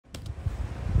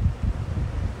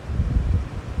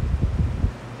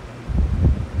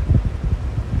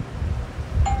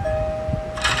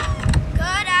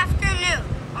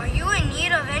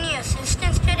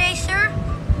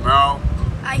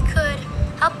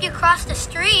help you cross the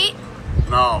street.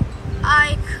 No.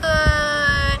 I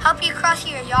could help you cross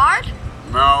your yard.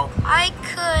 No. I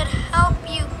could help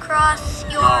you cross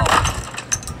your... No.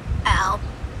 Ow.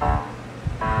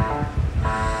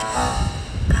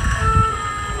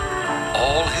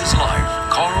 All his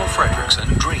life, Carl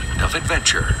Frederickson dreamed of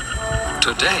adventure.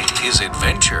 Today, his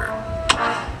adventure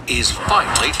is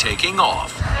finally taking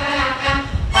off.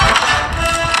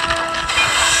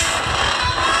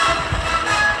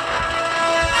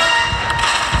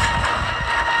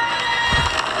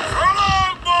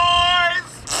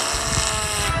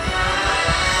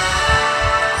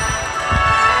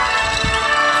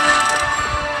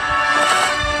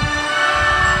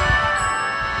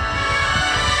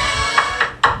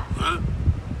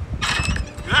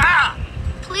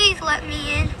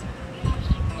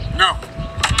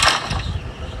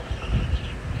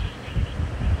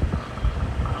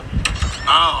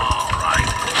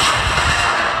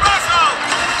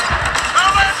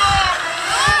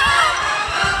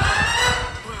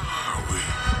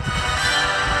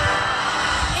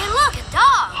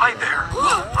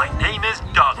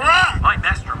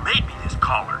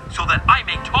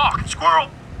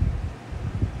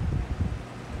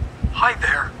 Hi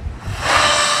there.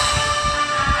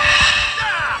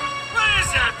 What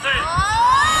is that thing?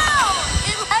 Oh,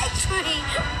 it likes me.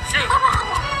 Shoot.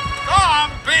 Go on,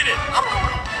 beat it.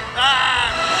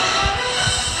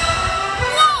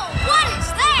 Whoa, what is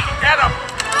that? Get him.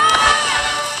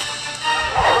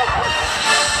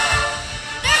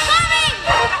 They're coming.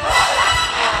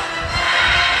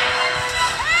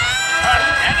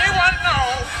 Does anyone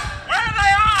know where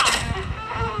they are?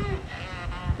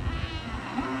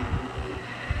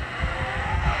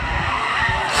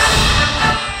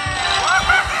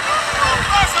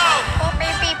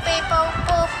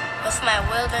 With my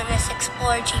Wilderness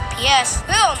Explorer GPS,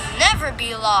 we'll never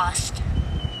be lost.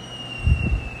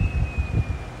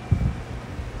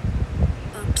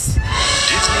 Oops.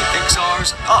 Disney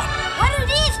Pixar's Up. What do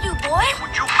these do, boy?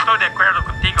 Would you throw that cuerdo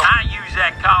contigo? I use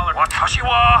that collar. What?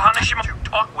 Hashiwa Hanashima. You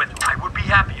talk with. I would be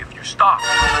happy if you stopped.